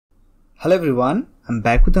Hello everyone, I'm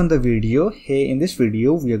back with another video. Hey, in this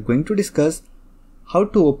video we are going to discuss how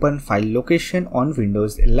to open file location on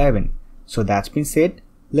Windows 11. So that's been said,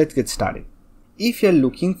 let's get started. If you're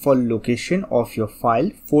looking for location of your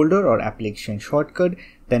file, folder or application shortcut,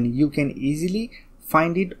 then you can easily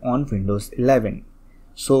find it on Windows 11.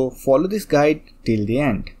 So follow this guide till the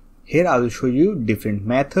end. Here I will show you different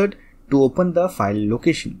method to open the file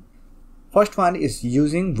location. First one is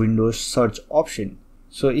using Windows search option.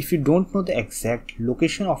 So if you don't know the exact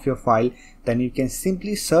location of your file, then you can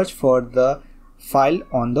simply search for the file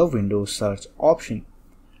on the Windows search option.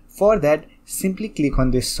 For that, simply click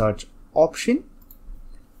on this search option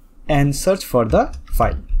and search for the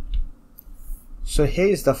file. So here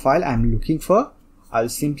is the file I'm looking for. I'll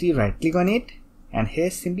simply right click on it and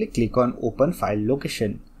here simply click on open file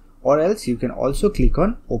location, or else you can also click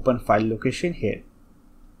on open file location here,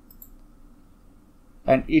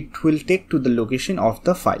 and it will take to the location of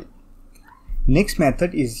the file. Next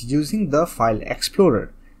method is using the File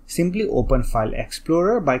Explorer. Simply open File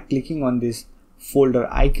Explorer by clicking on this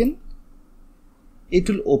folder icon. It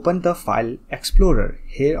will open the File Explorer.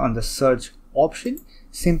 Here on the search option,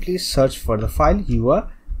 simply search for the file you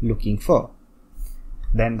are looking for.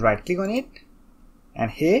 Then right click on it and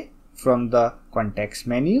here from the context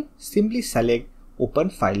menu, simply select open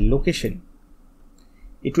file location.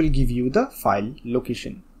 It will give you the file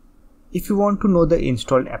location. If you want to know the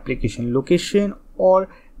installed application location or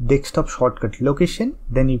desktop shortcut location,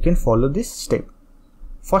 then you can follow this step.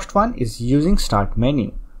 First one is using start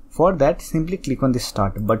menu. For that, simply click on the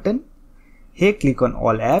start button. Here click on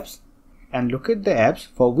all apps and look at the apps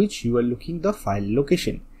for which you are looking the file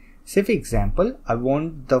location. Say for example, I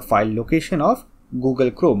want the file location of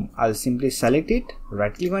Google Chrome. I'll simply select it,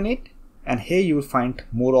 right click on it, and here you will find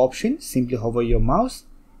more options. Simply hover your mouse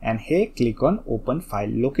and here click on open file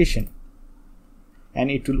location, and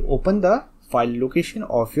it will open the file location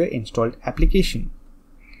of your installed application.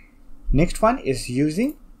 Next one is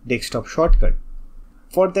using desktop shortcut.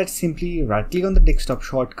 For that, simply right click on the desktop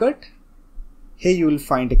shortcut. Here you will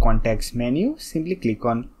find a context menu. Simply click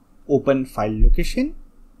on open file location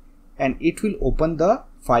and it will open the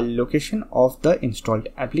file location of the installed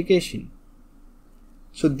application.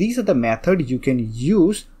 So these are the methods you can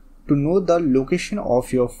use to know the location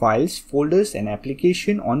of your files, folders and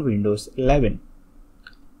application on Windows 11.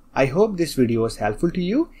 I hope this video was helpful to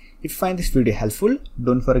you. If you find this video helpful,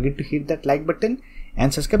 don't forget to hit that like button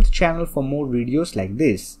and subscribe to the channel for more videos like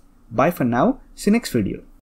this. Bye for now. See you next video.